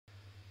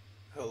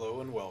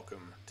Hello and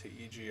welcome to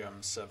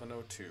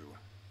EGM702,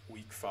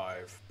 Week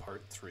 5,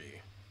 Part 3,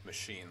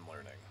 Machine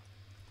Learning.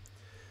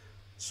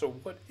 So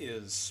what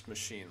is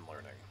machine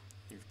learning?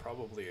 You've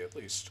probably at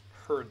least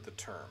heard the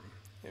term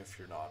if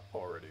you're not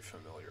already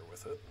familiar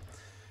with it.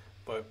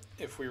 But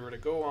if we were to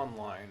go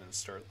online and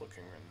start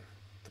looking in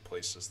the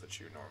places that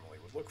you normally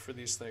would look for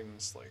these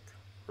things, like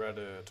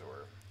Reddit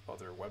or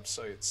other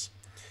websites,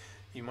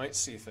 you might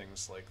see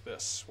things like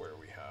this, where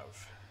we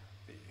have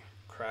the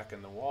crack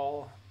in the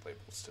wall,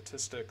 labeled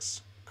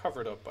statistics,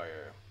 covered up by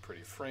a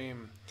pretty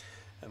frame,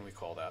 and we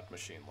call that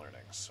machine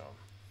learning. So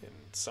in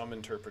some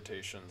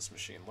interpretations,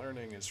 machine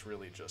learning is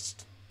really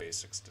just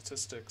basic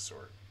statistics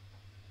or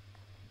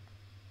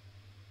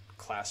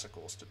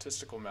classical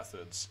statistical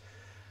methods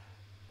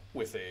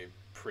with a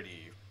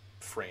pretty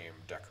frame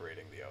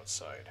decorating the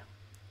outside.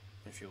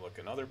 If you look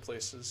in other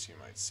places, you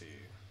might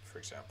see, for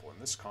example, in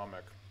this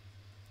comic,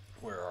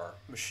 where our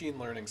machine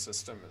learning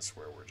system is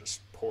where we're just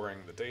pouring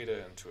the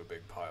data into a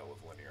big pile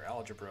of linear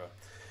algebra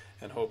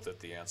and hope that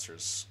the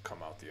answers come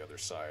out the other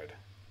side.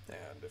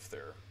 And if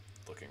they're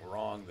looking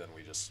wrong, then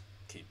we just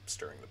keep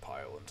stirring the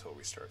pile until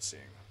we start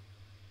seeing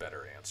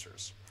better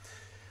answers.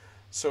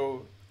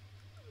 So,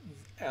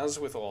 as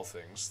with all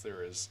things,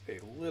 there is a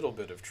little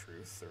bit of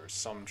truth, there is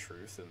some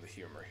truth in the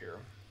humor here,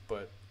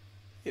 but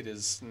it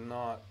is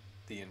not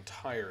the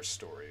entire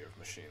story of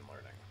machine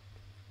learning.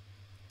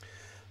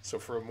 So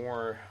for a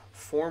more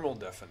formal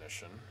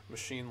definition,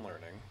 machine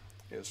learning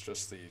is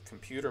just the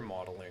computer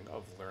modeling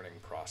of learning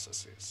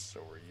processes.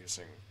 So we're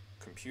using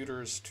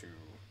computers to,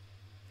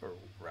 or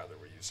rather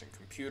we're using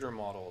computer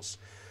models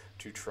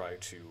to try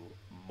to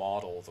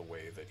model the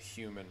way that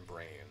human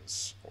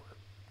brains, or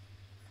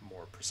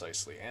more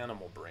precisely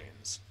animal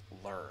brains,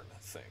 learn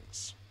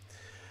things.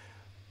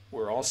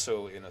 We're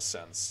also, in a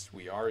sense,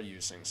 we are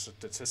using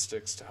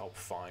statistics to help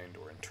find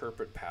or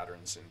interpret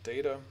patterns in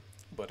data,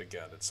 but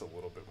again, it's a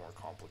little bit more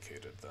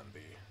complicated than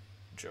the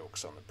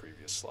jokes on the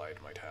previous slide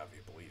might have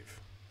you believe.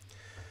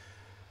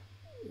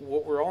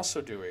 What we're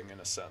also doing, in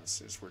a sense,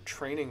 is we're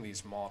training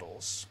these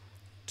models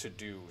to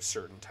do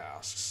certain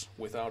tasks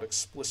without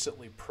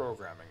explicitly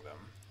programming them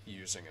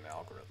using an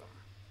algorithm.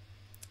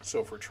 So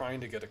if we're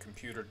trying to get a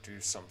computer to do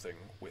something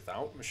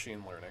without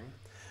machine learning,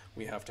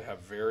 we have to have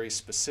very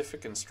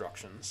specific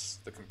instructions.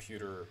 The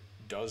computer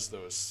does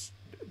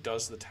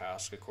the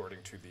task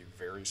according to the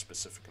very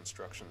specific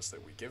instructions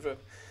that we give it,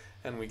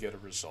 and we get a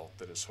result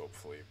that is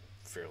hopefully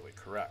fairly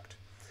correct.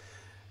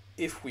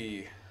 If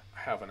we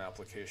have an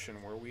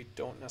application where we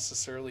don't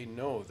necessarily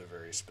know the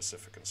very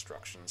specific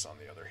instructions, on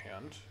the other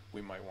hand,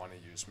 we might want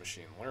to use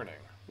machine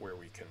learning, where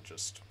we can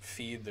just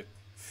feed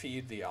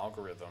the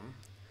algorithm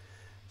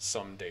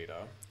some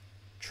data,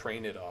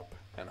 train it up,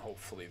 and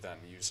hopefully then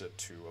use it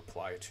to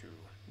apply to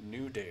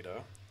new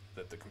data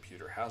that the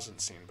computer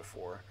hasn't seen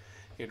before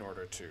in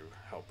order to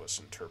help us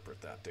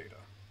interpret that data.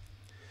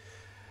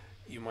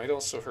 You might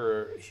also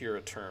hear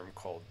a term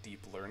called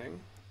deep learning,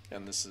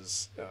 and this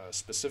is a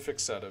specific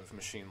set of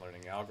machine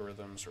learning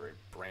algorithms, or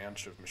a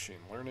branch of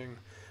machine learning,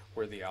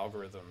 where the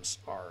algorithms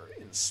are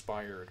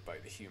inspired by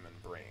the human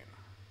brain.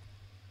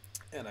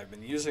 And I've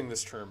been using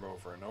this term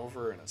over and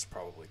over, and it's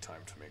probably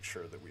time to make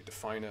sure that we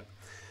define it.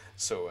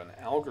 So an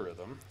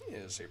algorithm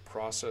is a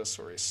process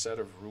or a set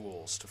of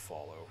rules to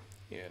follow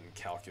in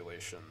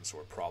calculations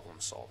or problem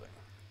solving.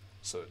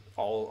 So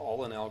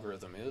all an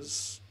algorithm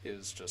is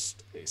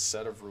just a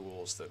set of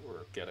rules that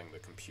we're getting the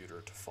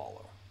computer to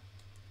follow.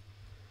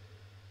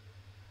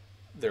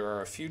 There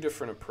are a few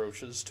different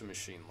approaches to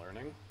machine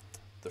learning.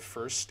 The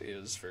first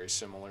is very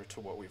similar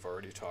to what we've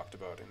already talked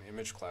about in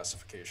image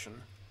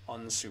classification,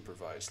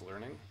 unsupervised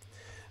learning.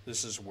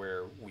 This is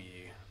where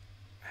we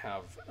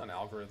have an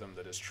algorithm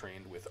that is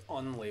trained with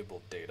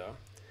unlabeled data,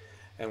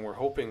 and we're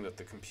hoping that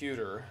the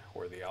computer,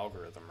 or the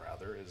algorithm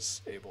rather,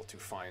 is able to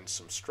find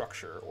some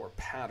structure or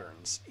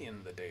patterns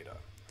in the data.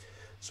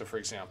 So for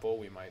example,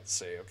 we might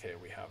say, okay,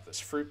 we have this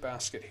fruit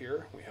basket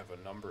here, we have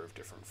a number of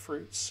different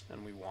fruits,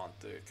 and we want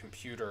the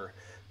computer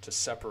to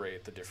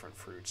separate the different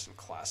fruits and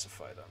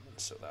classify them. And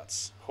so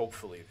that's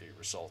hopefully the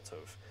result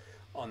of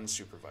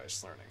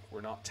unsupervised learning.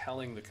 We're not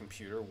telling the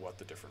computer what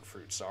the different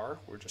fruits are,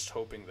 we're just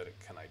hoping that it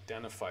can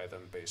identify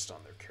them based on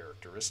their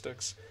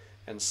characteristics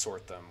and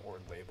sort them or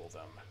label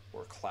them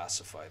or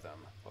classify them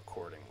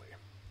accordingly.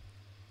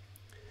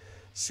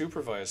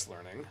 Supervised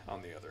learning,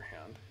 on the other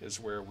hand, is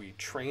where we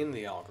train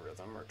the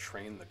algorithm or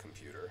train the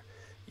computer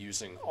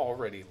using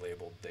already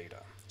labeled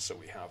data. So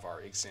we have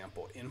our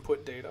example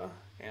input data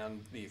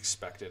and the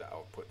expected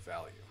output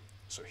value.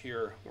 So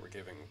here we're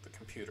giving the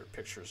computer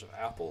pictures of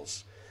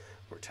apples.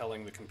 We're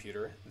telling the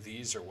computer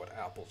these are what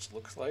apples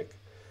look like.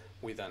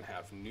 We then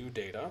have new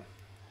data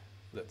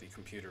that the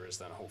computer is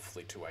then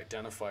hopefully to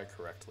identify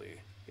correctly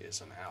is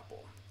an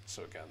apple.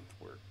 So again,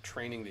 we're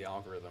training the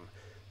algorithm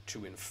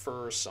to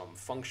infer some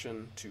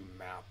function to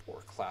map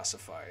or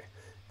classify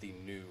the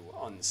new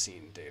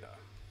unseen data.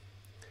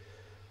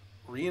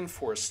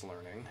 Reinforced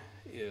learning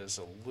is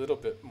a little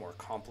bit more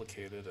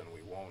complicated, and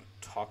we won't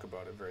talk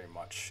about it very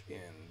much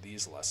in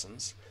these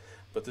lessons,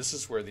 but this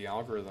is where the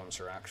algorithms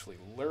are actually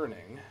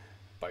learning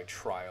by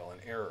trial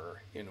and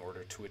error in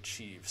order to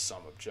achieve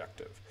some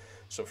objective.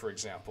 So for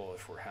example,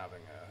 if we're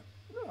having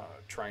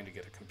trying to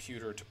get a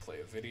computer to play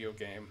a video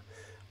game,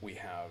 we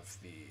have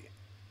the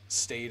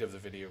state of the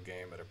video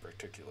game at a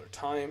particular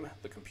time,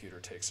 the computer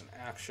takes an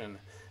action,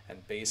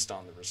 and based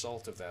on the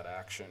result of that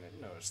action,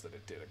 it knows that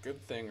it did a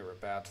good thing or a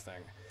bad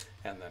thing,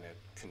 and then it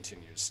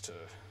continues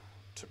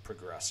to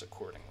progress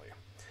accordingly.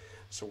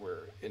 So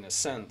we're, in a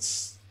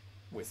sense,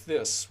 with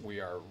this, we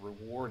are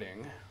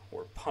rewarding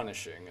or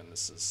punishing, and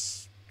this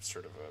is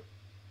sort of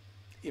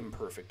a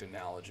imperfect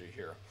analogy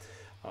here,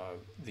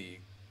 the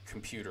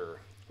computer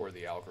or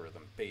the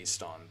algorithm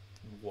based on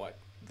what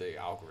the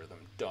algorithm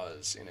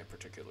does in a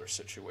particular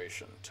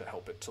situation to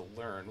help it to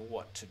learn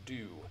what to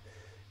do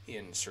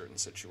in certain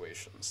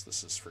situations.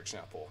 This is, for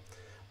example,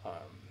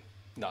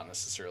 not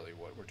necessarily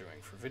what we're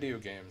doing for video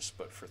games,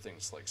 but for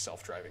things like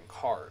self-driving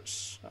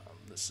cars.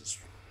 This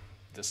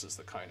is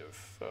the kind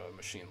of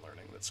machine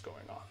learning that's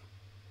going on.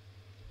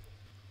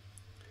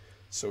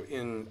 So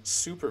in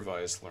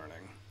supervised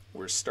learning,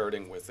 we're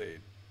starting with a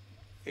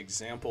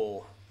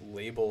example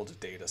labeled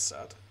data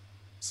set.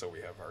 So we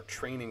have our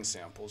training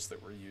samples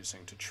that we're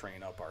using to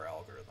train up our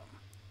algorithm.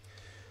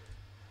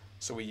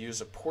 So we use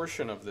a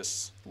portion of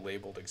this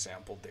labeled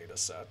example data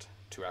set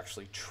to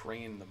actually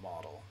train the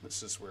model.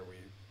 This is where we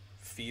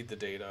feed the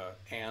data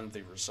and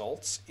the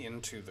results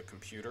into the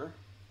computer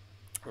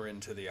or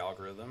into the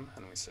algorithm,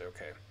 and we say,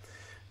 okay,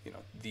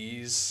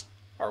 these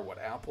are what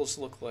apples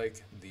look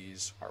like,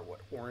 these are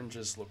what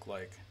oranges look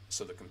like,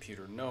 so the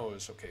computer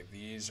knows, okay,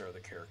 these are the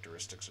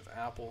characteristics of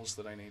apples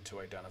that I need to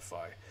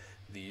identify,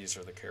 these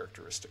are the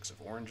characteristics of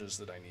oranges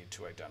that I need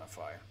to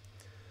identify.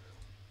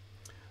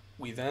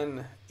 We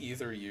then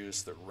either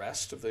use the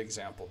rest of the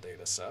example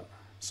data set,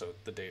 so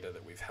the data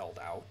that we've held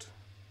out,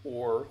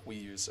 or we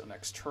use an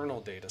external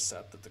data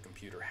set that the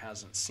computer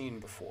hasn't seen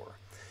before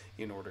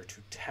in order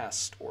to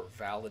test or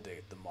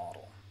validate the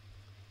model.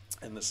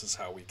 And this is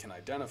how we can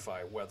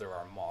identify whether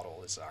our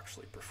model is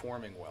actually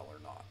performing well or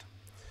not.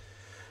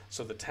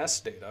 So the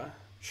test data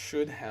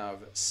should have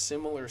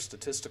similar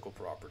statistical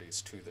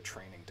properties to the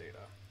training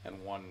data.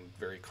 And one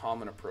very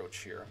common approach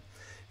here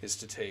is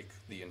to take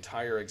the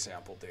entire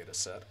example data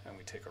set and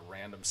we take a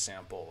random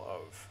sample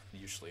of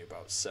usually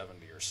about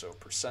 70 or so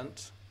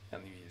 %,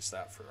 and we use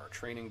that for our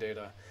training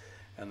data,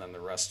 and then the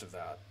rest of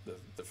that,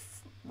 the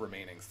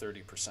remaining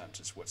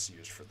 30% is what's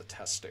used for the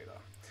test data.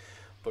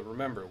 But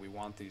remember, we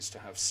want these to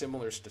have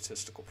similar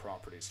statistical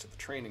properties to the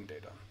training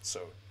data.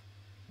 So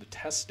the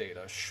test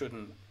data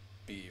shouldn't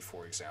be,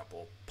 for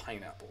example,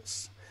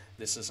 pineapples.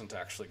 This isn't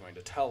actually going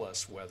to tell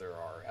us whether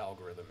our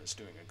algorithm is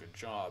doing a good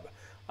job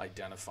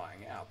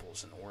identifying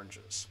apples and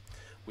oranges.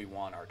 We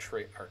want our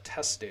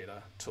test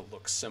data to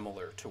look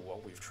similar to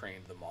what we've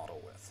trained the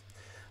model with.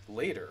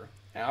 Later,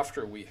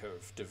 after we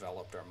have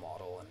developed our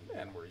model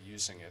and we're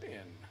using it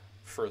in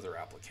further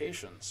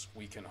applications,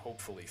 we can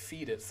hopefully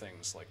feed it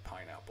things like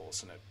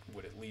pineapples, and it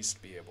would at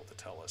least be able to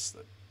tell us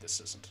that this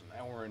isn't an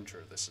orange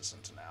or this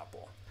isn't an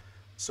apple.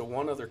 So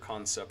one other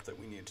concept that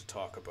we need to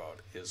talk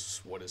about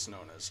is what is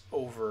known as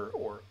over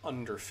or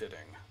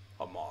underfitting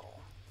a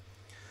model.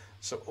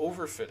 So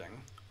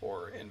overfitting,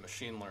 or in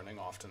machine learning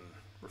often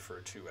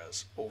referred to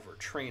as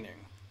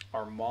overtraining,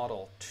 our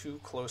model too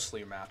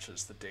closely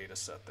matches the data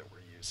set that we're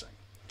using.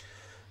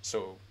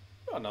 So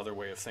another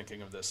way of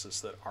thinking of this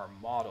is that our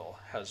model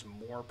has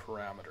more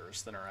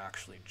parameters than are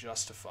actually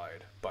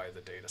justified by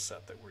the data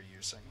set that we're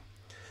using.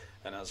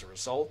 And as a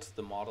result,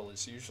 the model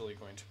is usually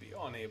going to be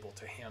unable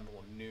to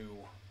handle new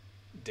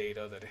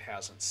data that it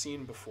hasn't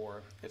seen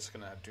before. It's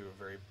going to do a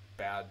very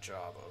bad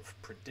job of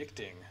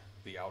predicting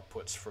the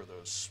outputs for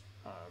those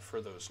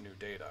new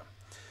data.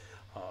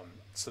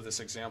 So this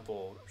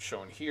example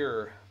shown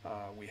here,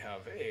 we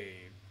have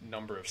a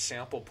number of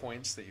sample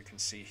points that you can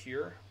see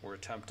here. We're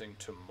attempting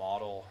to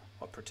model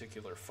a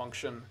particular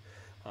function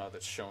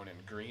that's shown in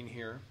green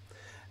here.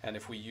 And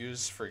if we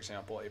use, for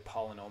example, a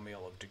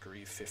polynomial of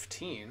degree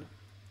 15,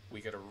 we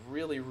get a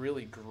really,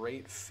 really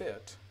great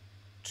fit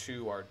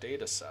to our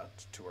data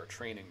set, to our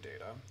training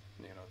data.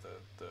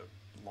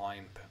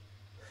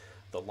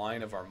 The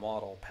line of our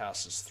model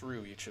passes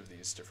through each of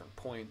these different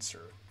points,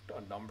 or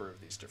a number of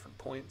these different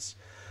points,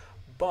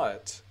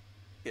 but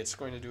it's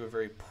going to do a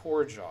very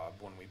poor job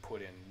when we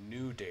put in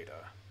new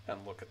data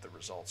and look at the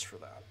results for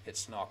that.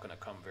 It's not going to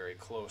come very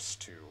close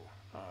to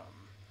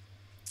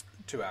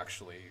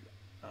actually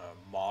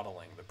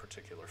modeling the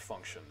particular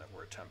function that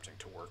we're attempting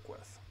to work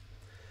with.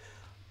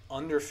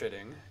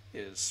 Underfitting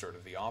is sort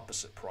of the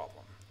opposite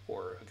problem,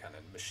 or again,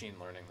 in machine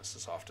learning, this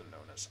is often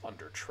known as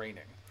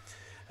undertraining.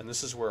 And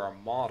this is where our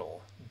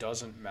model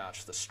doesn't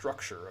match the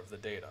structure of the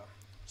data.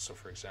 So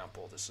for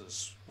example, this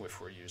is if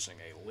we're using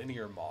a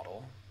linear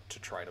model to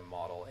try to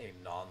model a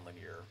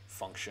nonlinear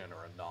function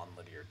or a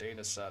nonlinear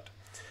data set.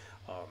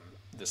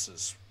 This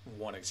is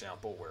one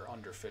example where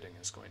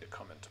underfitting is going to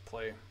come into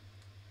play.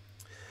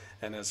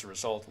 And as a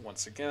result,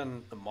 once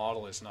again, the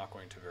model is not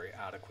going to very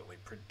adequately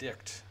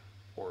predict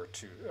or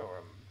to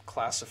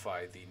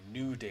classify the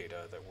new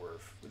data that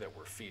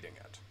we're feeding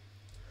it.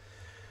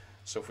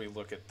 So if we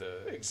look at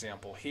the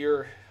example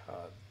here,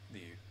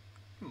 the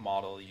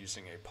model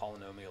using a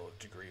polynomial of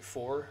degree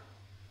 4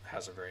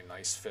 has a very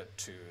nice fit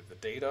to the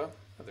data.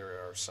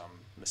 There are some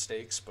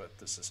mistakes, but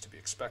this is to be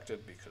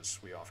expected because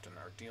we often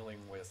are dealing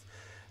with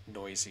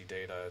noisy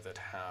data that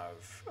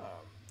have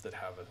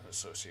an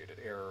associated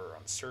error or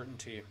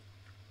uncertainty.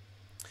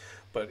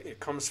 But it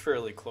comes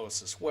fairly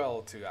close as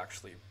well to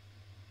actually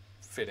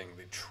fitting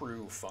the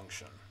true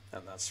function,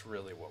 and that's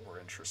really what we're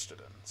interested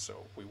in.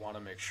 So we want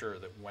to make sure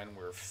that when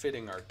we're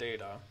fitting our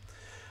data,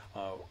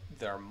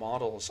 their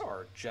models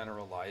are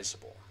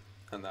generalizable,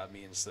 and that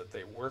means that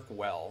they work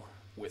well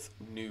with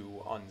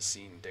new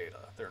unseen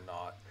data. They're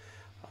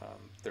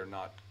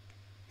not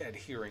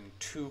adhering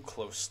too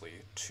closely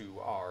to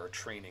our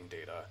training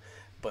data,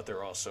 but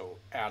they're also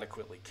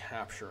adequately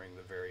capturing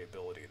the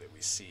variability that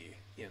we see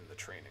in the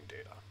training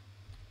data.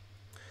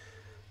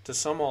 To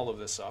sum all of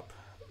this up,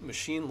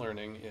 machine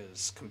learning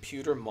is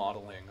computer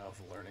modeling of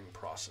learning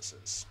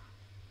processes.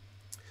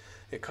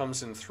 It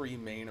comes in three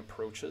main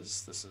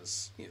approaches. This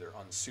is either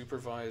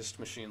unsupervised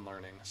machine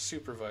learning,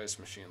 supervised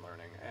machine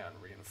learning, and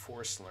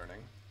reinforced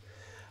learning.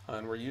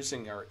 And we're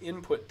using our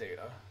input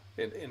data.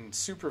 In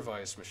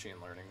supervised machine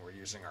learning, we're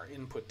using our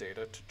input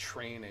data to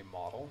train a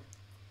model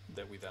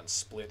that we then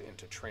split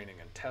into training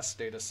and test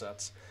data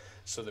sets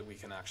so that we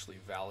can actually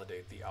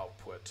validate the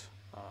output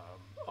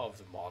of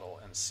the model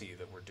and see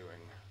that we're doing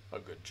a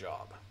good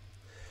job.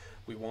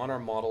 We want our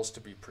models to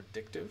be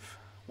predictive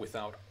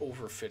without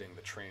overfitting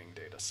the training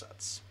data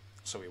sets.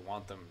 So we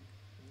want them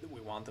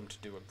to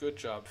do a good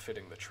job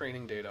fitting the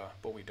training data,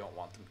 but we don't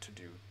want them to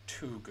do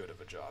too good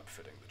of a job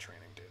fitting the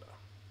training data.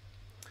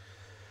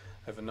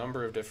 I have a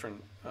number of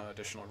different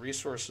additional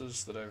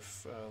resources that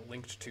I've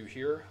linked to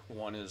here.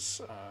 One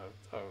is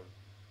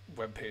a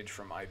web page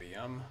from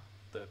IBM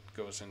that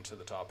goes into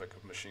the topic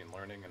of machine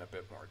learning in a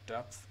bit more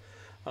depth.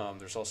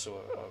 There's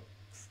also a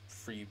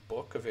free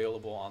book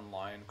available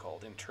online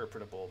called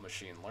Interpretable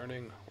Machine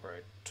Learning, where I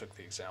took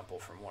the example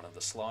from one of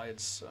the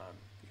slides.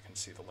 You can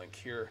see the link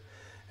here,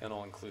 and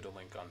I'll include a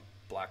link on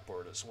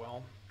Blackboard as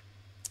well.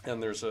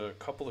 And there's a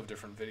couple of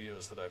different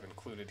videos that I've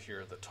included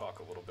here that talk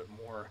a little bit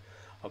more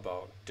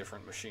about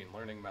different machine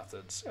learning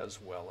methods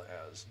as well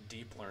as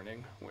deep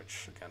learning,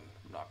 which again,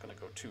 I'm not going to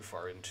go too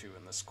far into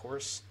in this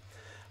course.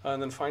 And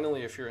then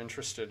finally, if you're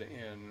interested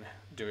in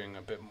doing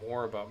a bit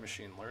more about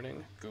machine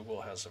learning,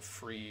 Google has a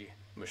free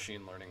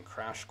machine learning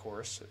crash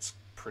course. It's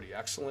pretty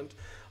excellent.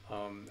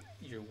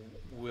 You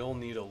will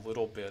need a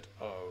little bit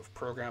of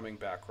programming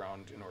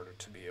background in order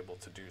to be able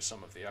to do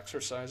some of the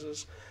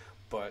exercises,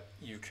 but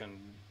you can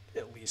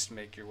at least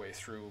make your way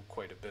through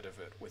quite a bit of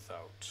it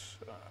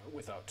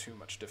without too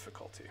much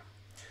difficulty.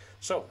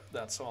 So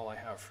that's all I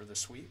have for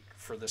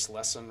this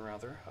lesson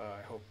rather.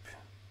 I hope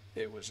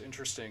it was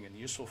interesting and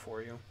useful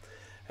for you.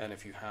 And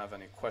if you have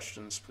any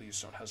questions, please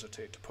don't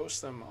hesitate to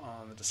post them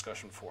on the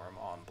discussion forum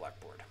on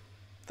Blackboard.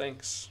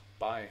 Thanks.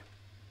 Bye.